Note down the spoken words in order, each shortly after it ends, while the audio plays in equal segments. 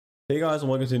Hey guys, and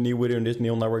welcome to a new video in this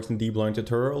neural networks and deep learning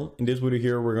tutorial. In this video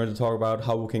here, we're going to talk about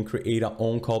how we can create our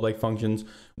own callback functions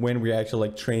when we're actually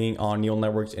training our neural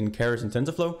networks in Keras and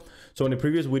TensorFlow. So in the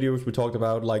previous videos, we talked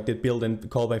about the built-in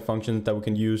callback functions that we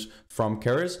can use from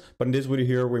Keras. But in this video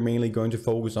here, we're mainly going to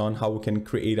focus on how we can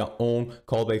create our own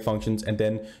callback functions and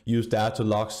then use that to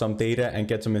log some data and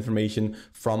get some information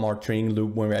from our training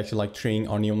loop when we're actually training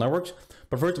our neural networks.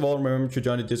 But first of all, remember to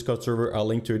join the Discord server. I'll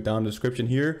link to it down in the description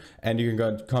here. And you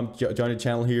can come join the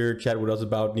channel here, chat with us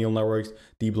about neural networks,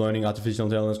 deep learning, artificial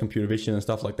intelligence, computer vision, and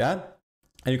stuff like that.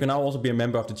 And you can now also be a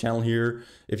member of the channel here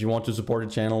if you want to support the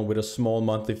channel with a small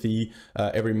monthly fee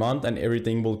every month. And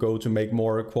everything will go to make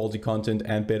more quality content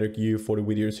and better gear for the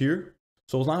videos here.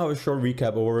 So let's now have a short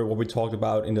recap over what we talked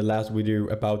about in the last video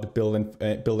about the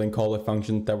built-in callback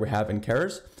functions that we have in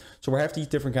Keras. So we have these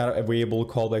different kind of available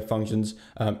callback functions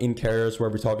in Keras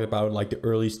where we talked about the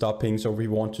early stopping. So we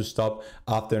want to stop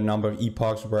after a number of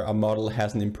epochs where our model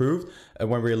hasn't improved.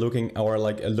 When we're looking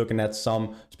at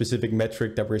some specific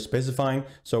metric that we're specifying.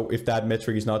 So if that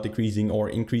metric is not decreasing or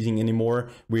increasing anymore,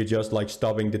 we're just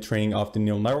stopping the training of the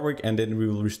neural network, and then we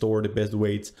will restore the best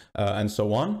weights and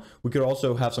so on. We could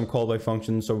also have some callback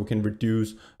functions so we can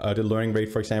reduce the learning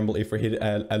rate. For example, if we hit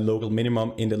a local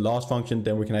minimum in the loss function,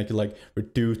 then we can actually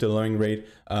reduce the learning rate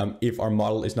if our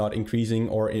model is not increasing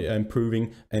or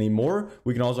improving anymore.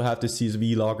 We can also have the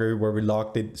CSV logger where we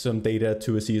log some data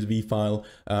to a CSV file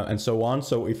and so on.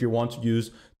 So if you want to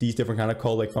use these different kind of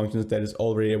callback functions that is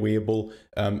already available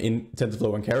in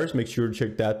TensorFlow and Keras, make sure to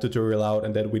check that tutorial out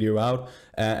and that video out.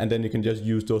 And then you can just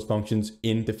use those functions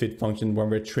in the fit function when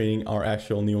we're training our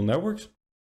actual neural networks.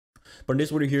 But in this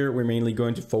video here, we're mainly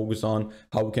going to focus on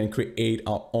how we can create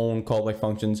our own callback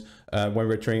functions when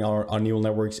we're training our neural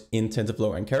networks in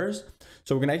TensorFlow and Keras.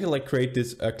 So we can actually create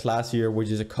this class here, which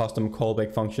is a custom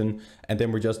callback function, and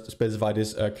then we just specify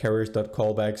this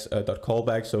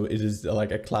keras.callbacks.callback. So it is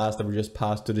a class that we just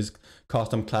pass to this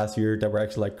custom class here that we're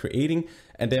actually creating.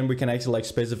 And then we can actually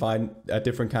specify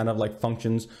different kind of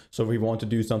functions. So if we want to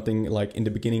do something in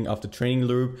the beginning of the training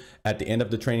loop, at the end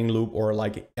of the training loop, or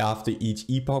after each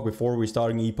epoch, before we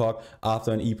start an epoch,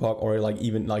 after an epoch, or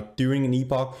even during an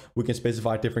epoch, we can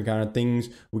specify different kind of things.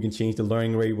 We can change the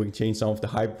learning rate, we can change some of the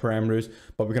hyperparameters,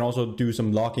 but we can also do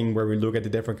some locking where we look at the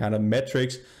different kind of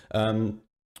metrics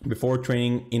before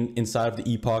training inside of the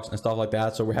epochs and stuff like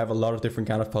that. So we have a lot of different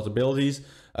kind of possibilities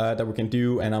that we can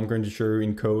do, and I'm going to show you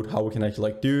in code how we can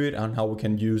actually do it and how we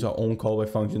can use our own callback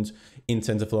functions in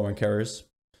TensorFlow and Keras.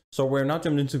 So we're now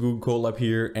jumped into Google Colab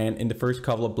here, and in the first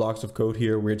couple of blocks of code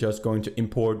here, we're just going to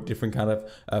import different kind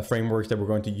of frameworks that we're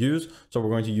going to use. So we're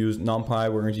going to use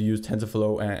NumPy, we're going to use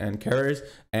TensorFlow and Keras,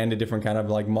 and the different kind of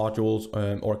modules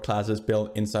or classes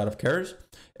built inside of Keras.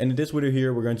 And in this video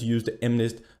here, we're going to use the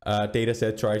MNIST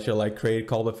dataset to actually create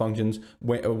callback functions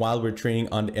while we're training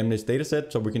on the MNIST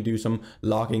dataset. So we can do some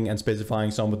logging and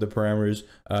specifying some of the parameters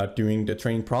during the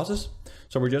training process.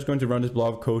 So we're just going to run this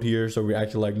block of code here. So we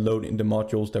actually load in the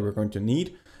modules that we're going to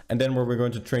need. And then where we're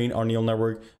going to train our neural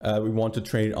network, we want to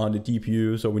train it on the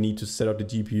GPU. So we need to set up the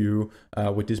GPU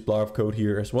with this block of code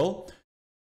here as well.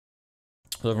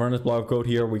 So if we run this block of code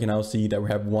here, we can now see that we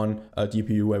have one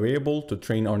GPU available to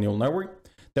train our neural network.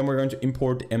 Then we're going to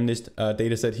import the MNIST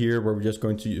dataset here, where we're just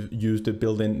going to use the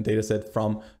built-in dataset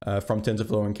from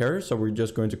TensorFlow and Keras. So we're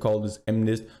just going to call this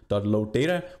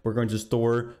MNIST.loadData. We're going to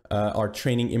store our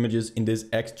training images in this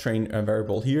xtrain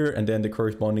variable here, and then the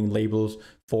corresponding labels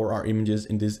for our images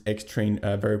in this xtrain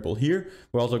variable here.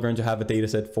 We're also going to have a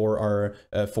dataset for our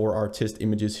test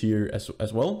images here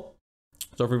as well.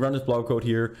 So if we run this block code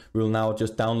here, we will now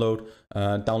just download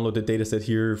the dataset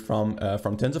here from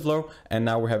TensorFlow, and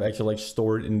now we have actually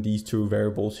stored in these two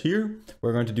variables here.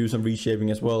 We're going to do some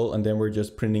reshaping as well, and then we're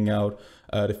just printing out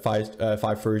the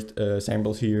five first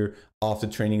samples here of the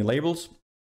training labels.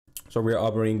 So we're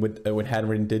operating with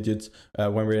handwritten digits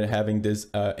when we're having this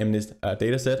MNIST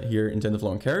dataset here in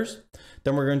TensorFlow and Keras.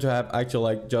 Then we're going to have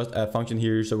actually just a function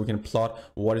here so we can plot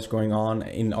what is going on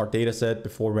in our dataset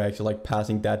before we're actually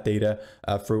passing that data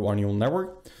through our neural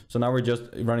network. So now we're just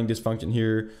running this function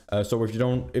here. So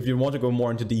if you want to go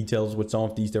more into details with some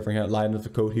of these different lines of the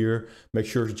code here, make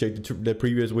sure to check the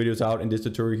previous videos out in this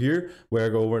tutorial here, where I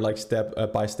go over step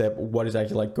by step what is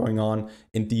actually going on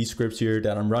in these scripts here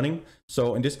that I'm running.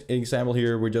 So in this example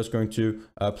here, we're just going to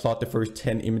plot the first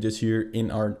 10 images here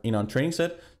in our training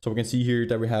set. So we can see here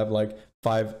that we have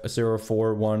 5, 0,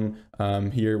 4,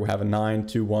 1. Here we have a 9,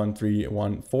 2, 1, 3,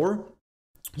 1, 4.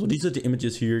 So these are the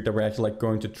images here that we're actually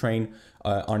going to train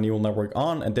our neural network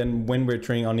on. And then when we're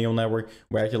training our neural network,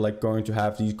 we're actually going to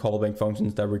have these callback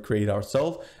functions that we create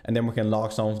ourselves, and then we can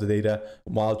log some of the data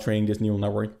while training this neural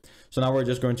network. So now we're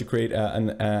just going to create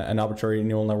an arbitrary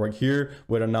neural network here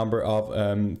with a number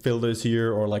of filters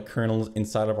here, or like kernels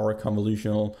inside of our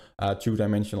convolutional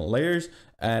two-dimensional layers.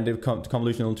 And the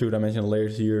convolutional two-dimensional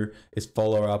layers here is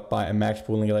followed up by a max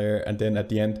pooling layer. And then at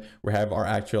the end, we have our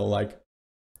actual like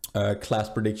class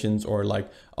predictions, or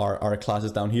like our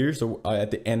classes down here. So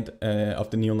at the end of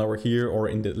the neural network here, or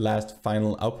in the last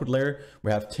final output layer,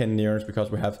 we have 10 neurons, because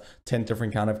we have 10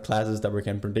 different kind of classes that we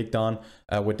can predict on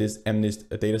with this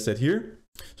MNIST data set here.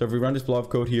 So if we run this blob of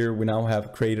code here, we now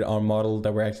have created our model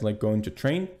that we're actually like going to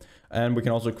train. And we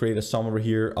can also create a summary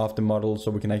here of the model,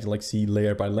 so we can actually like see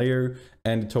layer by layer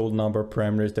and the total number of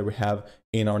parameters that we have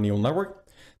in our neural network.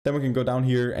 Then we can go down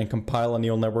here and compile a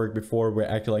neural network before we're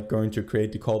actually like going to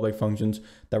create the callback functions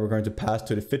that we're going to pass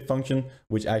to the fit function,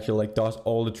 which actually like does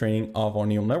all the training of our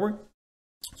neural network.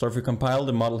 So if we compile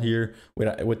the model here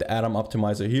with the Atom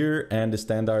optimizer here and the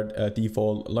standard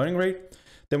default learning rate,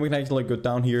 then we can actually go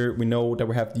down here. We know that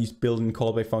we have these built-in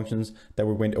callback functions that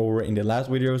we went over in the last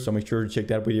video. So make sure to check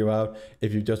that video out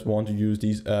if you just want to use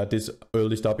these this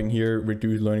early stopping here,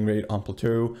 reduce learning rate on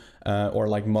plateau, or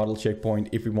like model checkpoint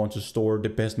if we want to store the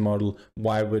best model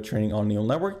while we're training on neural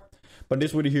network. But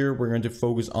this video here, we're going to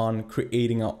focus on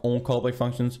creating our own callback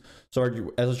functions. So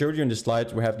as I showed you in the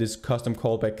slides, we have this custom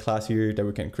callback class here that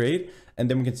we can create. And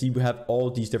then we can see we have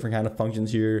all these different kind of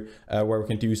functions here where we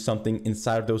can do something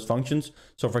inside of those functions.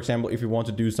 So for example, if we want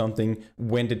to do something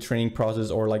when the training process,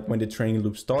 or like when the training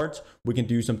loop starts, we can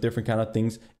do some different kind of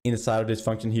things inside of this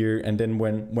function here. And then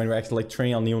when we're actually like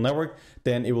training on neural network,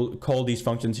 then it will call these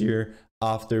functions here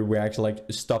after we actually like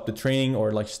stop the training,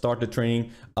 or like start the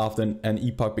training after an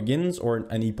epoch begins or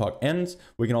an epoch ends.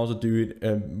 We can also do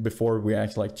it before we're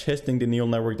actually like testing the neural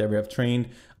network that we have trained,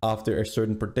 after a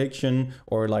certain prediction,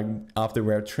 or like after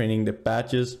we're training the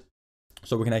batches.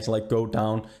 So we can actually like go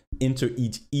down into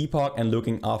each epoch and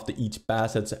looking after each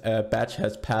batch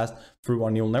has passed through our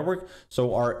neural network.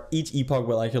 So each epoch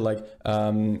will actually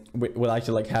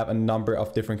like have a number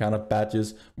of different kind of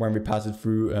batches when we pass it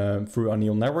through our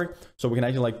neural network. So we can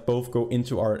actually like both go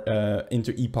into our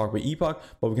into epoch by epoch,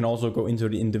 but we can also go into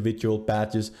the individual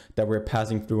batches that we're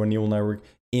passing through our neural network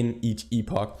in each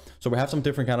epoch. So we have some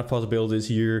different kind of possibilities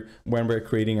here when we're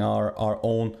creating our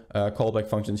own callback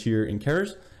functions here in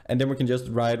Keras. And then we can just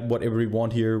write whatever we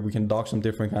want here. We can dock some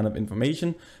different kind of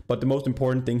information. But the most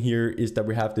important thing here is that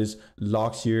we have this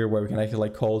logs here where we can actually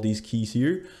like call these keys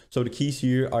here. So the keys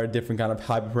here are different kind of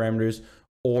hyperparameters,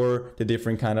 or the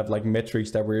different kind of like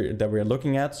metrics that we're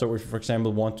looking at. So if, for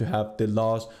example, want to have the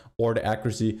loss or the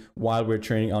accuracy while we're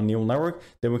training on neural network,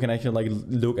 then we can actually like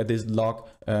look at this log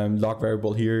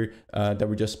variable here that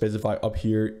we just specify up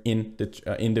here in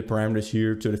the parameters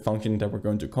here to the function that we're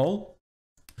going to call.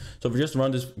 So if we just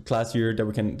run this class here that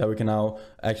we can now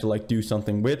actually like do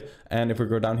something with, and if we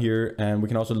go down here, and we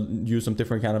can also use some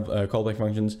different kind of callback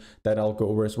functions that I'll go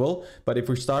over as well. But if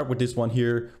we start with this one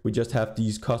here, we just have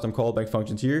these custom callback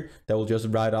functions here that will just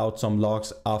write out some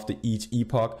logs after each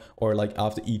epoch, or like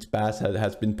after each batch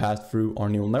has been passed through our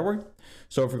neural network.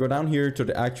 So if we go down here to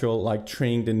the actual like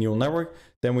training the neural network,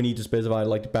 then we need to specify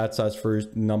like the batch size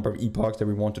first, number of epochs that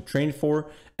we want to train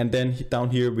for. And then down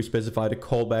here, we specify the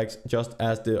callbacks just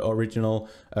as the original,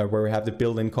 where we have the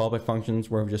built-in callback functions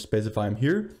where we just specify them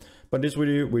here. But this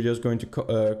video, we're just going to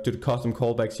the custom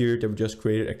callbacks here that we just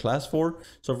created a class for.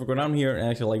 So if we go down here and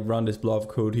actually like run this blob of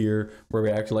code here, where we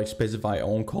actually like specify our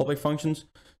own callback functions.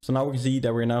 So now we can see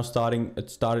that we're now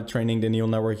started training the neural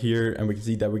network here, and we can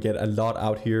see that we get a lot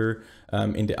out here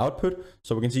in the output.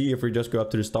 So we can see if we just go up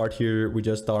to the start here, we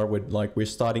just start with like we're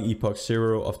starting epoch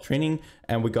 0 of training,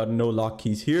 and we got no lock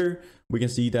keys here. We can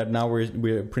see that now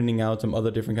we're printing out some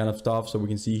other different kind of stuff. So we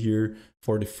can see here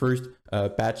for the first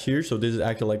batch here. So this is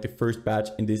actually like the first batch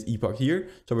in this epoch here.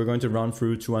 So we're going to run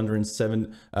through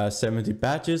 270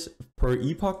 batches per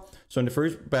epoch. So in the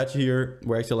first batch here,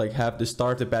 we actually like have the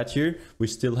start of the batch here. We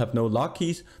still have no lock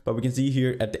keys, but we can see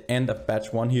here at the end of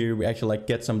batch 1 here, we actually like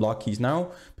get some lock keys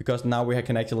now, because now we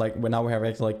can actually like, now we have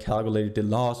actually like calculated the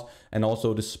loss and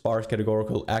also the sparse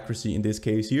categorical accuracy in this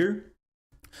case here.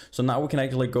 So now we can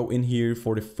actually go in here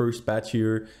for the first batch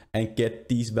here and get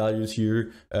these values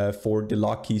here for the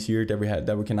lock keys here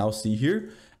that we can now see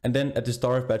here. And then at the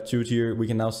start of batch 2 here, we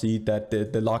can now see that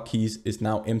the lock keys is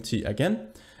now empty again.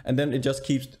 And then it just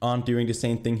keeps on doing the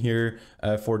same thing here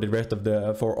for the rest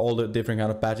of for all the different kind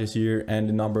of batches here and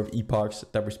the number of epochs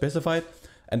that we specified.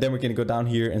 And then we can go down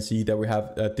here and see that we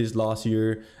have this loss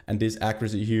here and this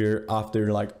accuracy here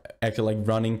after like actually like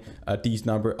running these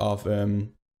number of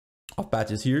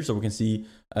batches here. So we can see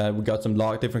We got some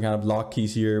different kind of log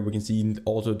keys here. We can see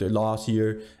also the loss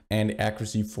here and the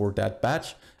accuracy for that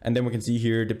batch. And then we can see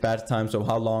here the batch time, so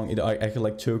how long it actually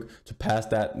like took to pass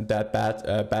that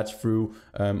batch through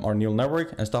our neural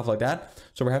network and stuff like that.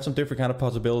 So we have some different kind of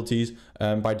possibilities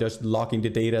by just logging the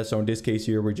data. So in this case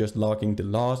here, we're just logging the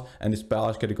loss and this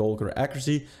batch categorical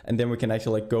accuracy, and then we can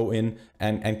actually like go in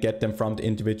and get them from the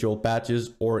individual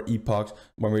batches or epochs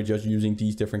when we're just using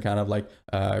these different kind of like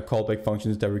callback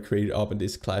functions that we created up in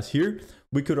this class here.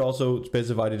 We could also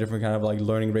specify the different kind of like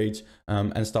learning rates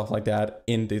and stuff like that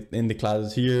in the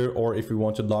classes here, or if we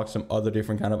want to log some other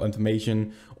different kind of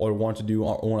information or want to do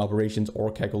our own operations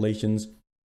or calculations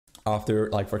after,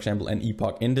 like for example, an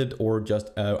epoch ended, or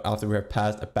just after we have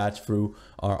passed a batch through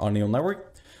our neural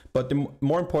network. But the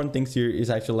more important things here is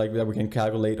actually like that we can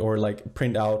calculate or like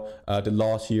print out the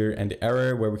loss here and the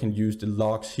error, where we can use the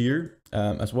logs here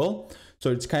as well.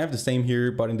 So it's kind of the same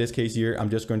here, but in this case here, I'm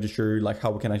just going to show you like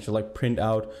how we can actually like print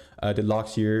out the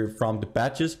logs here from the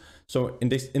batches. So in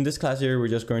this class here, we're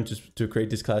just going to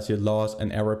create this class here, loss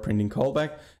and error printing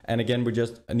callback. And again, we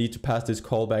just need to pass this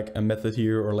callback method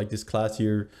here, or like this class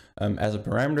here as a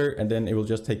parameter, and then it will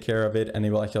just take care of it, and it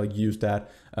will actually like use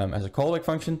that as a callback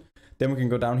function. Then we can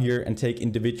go down here and take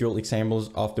individual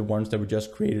examples of the ones that we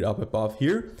just created up above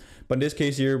here. But in this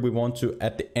case here, we want to,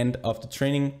 at the end of the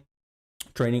training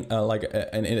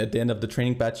and at the end of the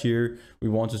training batch here, we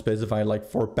want to specify like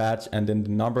for batch and then the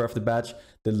number of the batch,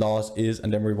 the loss is,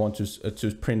 and then we want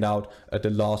to print out the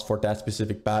loss for that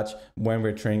specific batch when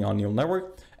we're training on neural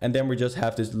network. And then we just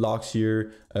have this logs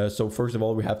here. So first of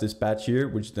all, we have this batch here,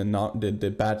 which is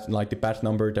the batch, like the batch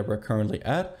number that we're currently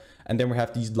at. And then we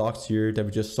have these logs here that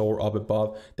we just saw up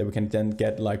above that we can then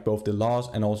get like both the loss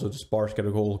and also the sparse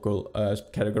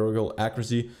categorical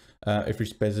accuracy if we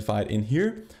specify it in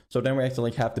here. So then we actually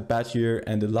like have the batch here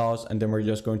and the loss, and then we're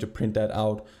just going to print that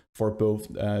out for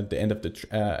both the end of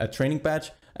the training batch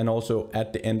and also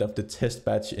at the end of the test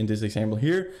batch in this example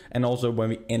here. And also when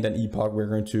we end an epoch, we're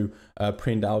going to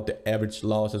print out the average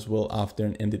loss as well after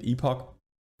an ended epoch.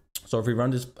 So if we run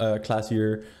this class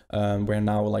here, we're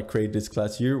now like create this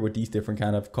class here with these different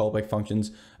kind of callback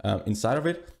functions inside of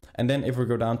it. And then if we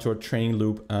go down to our training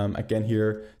loop again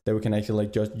here, then we can actually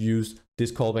like just use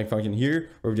this callback function here,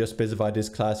 where we just specify this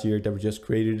class here that we just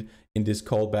created in this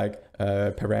callback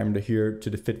parameter here to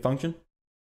the fit function.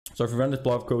 So if we run this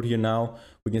block of code here now,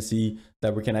 we can see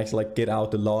that we can actually like get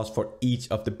out the loss for each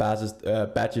of the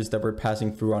batches that we're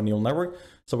passing through our neural network.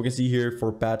 So we can see here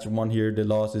for batch 1 here, the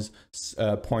loss is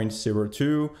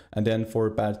 0.02, and then for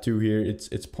batch 2 here, it's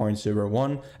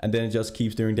 0.01, and then it just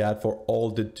keeps doing that for all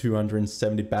the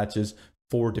 270 batches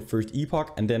for the first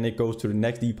epoch, and then it goes to the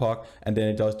next epoch, and then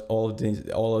it does all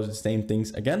of the same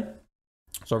things again.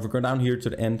 So if we go down here to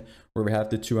the end where we have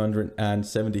the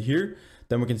 270 here,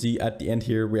 then we can see at the end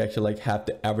here, we actually like have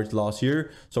the average loss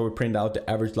here. So we print out the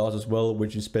average loss as well,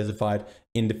 which is specified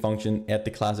in the function at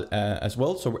the class as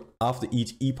well. So after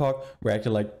each epoch, we're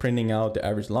actually like printing out the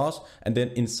average loss. And then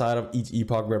inside of each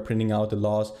epoch, we're printing out the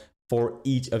loss for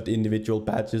each of the individual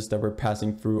batches that we're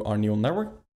passing through our neural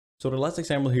network. So the last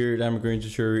example here that I'm going to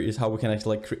show you is how we can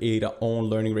actually like create our own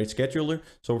learning rate scheduler.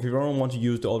 So if you don't want to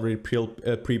use the already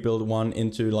pre-built one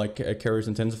into like Keras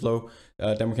and TensorFlow,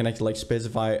 then we can actually like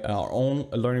specify our own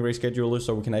learning rate scheduler,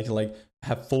 so we can actually like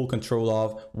have full control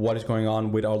of what is going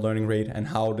on with our learning rate and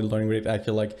how the learning rate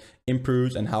actually like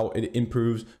improves and how it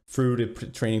improves through the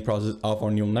training process of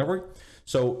our neural network.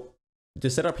 So the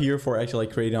setup here for actually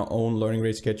like creating our own learning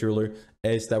rate scheduler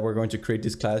is that we're going to create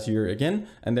this class here again,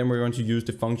 and then we're going to use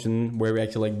the function where we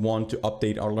actually like want to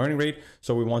update our learning rate.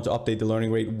 So we want to update the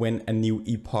learning rate when a new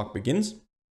epoch begins.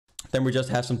 Then we just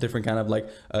have some different kind of like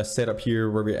setup here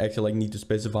where we actually like need to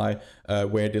specify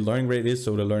where the learning rate is.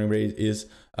 So the learning rate is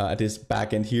at this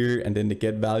backend here, and then the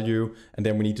get value, and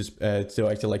then we need to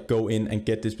actually like go in and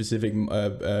get the specific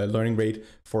learning rate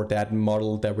for that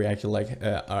model that we actually like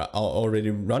are already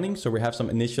running. So we have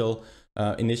some initial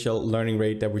learning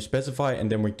rate that we specify,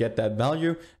 and then we get that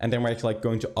value, and then we're actually like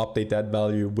going to update that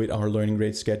value with our learning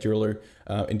rate scheduler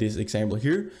in this example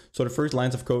here. So the first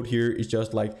lines of code here is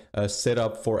just like a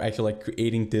setup for actually like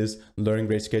creating this learning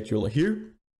rate scheduler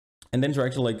here. And then to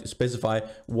actually like specify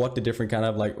what the different kind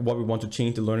of like what we want to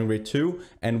change the learning rate to,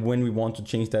 and when we want to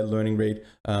change that learning rate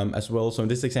as well. So in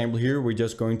this example here, we're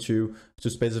just going to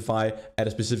specify at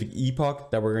a specific epoch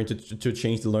that we're going to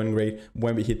change the learning rate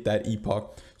when we hit that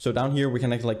epoch. So down here, we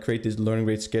can actually like create this learning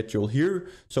rate schedule here.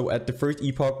 So at the first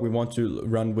epoch, we want to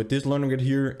run with this learning rate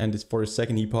here, and this for the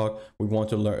second epoch, we want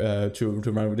to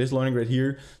run with this learning rate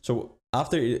here. So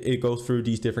After it goes through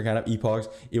these different kind of epochs,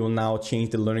 it will now change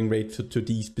the learning rate to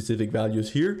these specific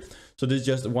values here. So this is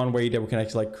just one way that we can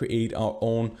actually like create our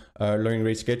own learning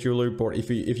rate scheduler. But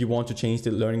if you want to change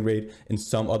the learning rate in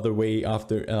some other way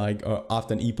after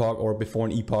after an epoch or before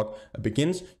an epoch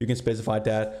begins, you can specify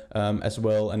that as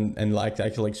well, and like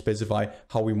actually like specify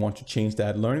how we want to change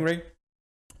that learning rate.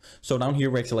 So down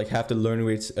here we actually like have the learning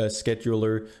rates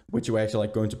scheduler, which we're actually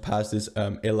like going to pass this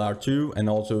LR2 and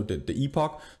also the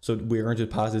epoch. So we're going to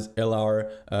pass this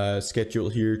LR schedule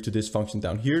here to this function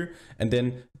down here, and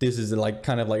then this is like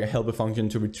kind of like a helper function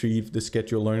to retrieve the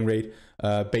schedule learning rate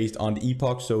based on the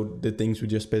epoch. So the things we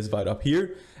just specified up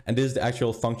here. And this is the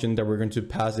actual function that we're going to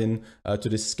pass in to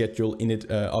this schedule init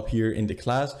up here in the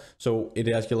class. So it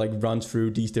actually like runs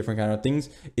through these different kind of things.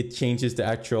 It changes the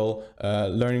actual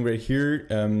learning rate here.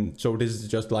 So this is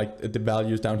just like the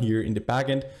values down here in the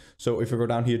backend. So if we go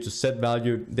down here to set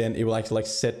value, then it will actually like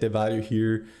set the value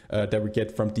here that we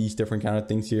get from these different kind of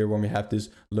things here when we have this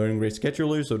learning rate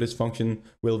scheduler. So this function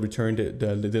will return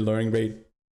the learning rate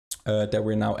that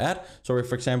we're now at. So if,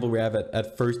 for example, we have at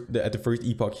the first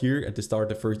epoch here, at the start of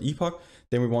the first epoch,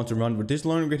 then we want to run with this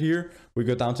learning rate here. We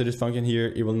go down to this function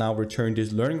here. It will now return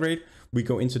this learning rate. We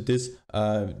go into this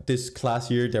this class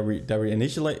here that we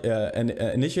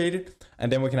initiated,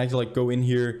 and then we can actually like go in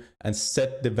here and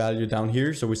set the value down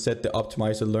here. So we set the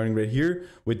optimizer learning rate here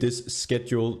with this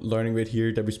schedule learning rate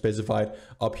here that we specified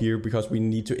up here, because we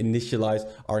need to initialize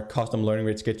our custom learning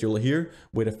rate scheduler here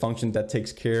with a function that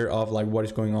takes care of like what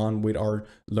is going on with our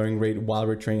learning rate while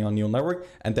we're training on neural network.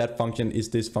 And that function is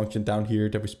this function down here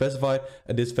that we specified.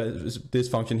 And this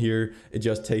function here, it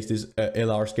just takes this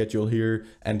LR schedule here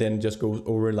and then just goes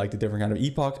over like the different kind of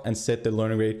epochs and set the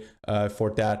learning rate for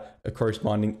that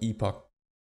corresponding epoch.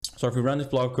 So if we run this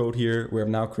block code here, we have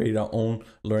now created our own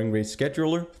learning rate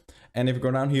scheduler. And if we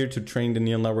go down here to train the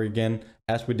neural network again,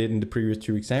 as we did in the previous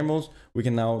two examples, we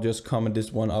can now just comment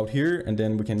this one out here, and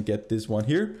then we can get this one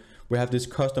here. We have this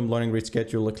custom learning rate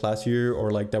scheduler class here,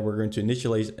 or like that we're going to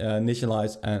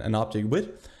initialize an object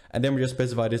with. And then we just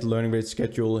specify this learning rate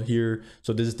schedule here.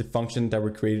 So this is the function that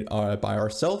we created by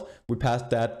ourselves. We pass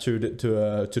that to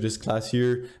this class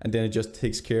here, and then it just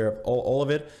takes care of all of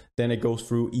it. Then it goes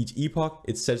through each epoch.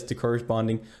 It sets the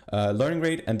corresponding learning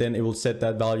rate, and then it will set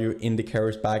that value in the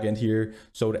Keras backend here.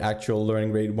 So the actual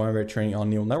learning rate when we're training on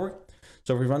neural network.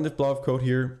 So if we run this block of code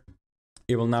here,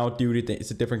 it will now do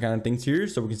it's a different kind of things here.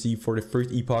 So we can see for the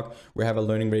first epoch, we have a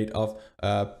learning rate of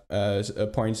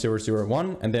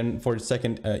 0.001. And then for the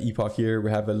second epoch here, we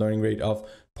have a learning rate of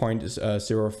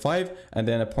 0.05 and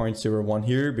then a 0.01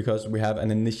 here, because we have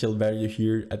an initial value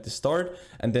here at the start.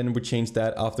 And then we change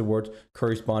that afterwards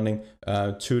corresponding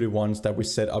to the ones that we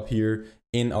set up here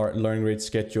in our learning rate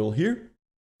schedule here.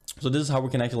 So this is how we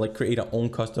can actually like create our own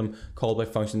custom callback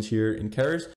functions here in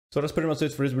Keras. So that's pretty much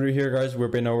it for this video here, guys.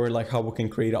 We've been over like how we can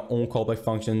create our own callback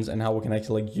functions and how we can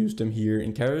actually like use them here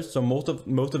in Keras. So most of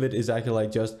it is actually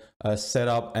like just set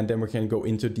up, and then we can go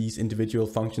into these individual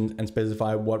functions and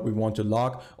specify what we want to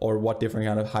log or what different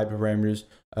kind of hyperparameters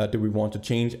do we want to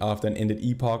change after an ended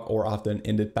epoch or after an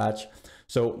ended batch.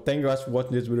 So thank you guys for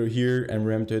watching this video here, and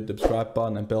remember to hit the subscribe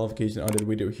button and bell notification under the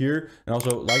video here, and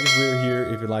also like this video here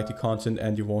if you like the content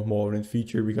and you want more in the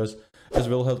future, because this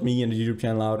will help me and the YouTube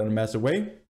channel out in a massive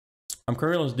way. I'm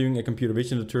currently doing a computer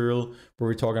vision tutorial where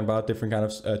we're talking about different kind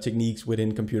of techniques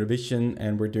within computer vision,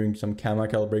 and we're doing some camera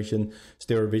calibration,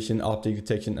 stereo vision, object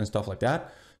detection, and stuff like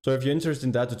that. So if you're interested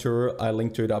in that tutorial, I'll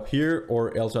link to it up here,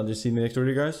 or else I'll just see you in the next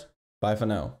video, guys. Bye for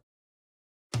now.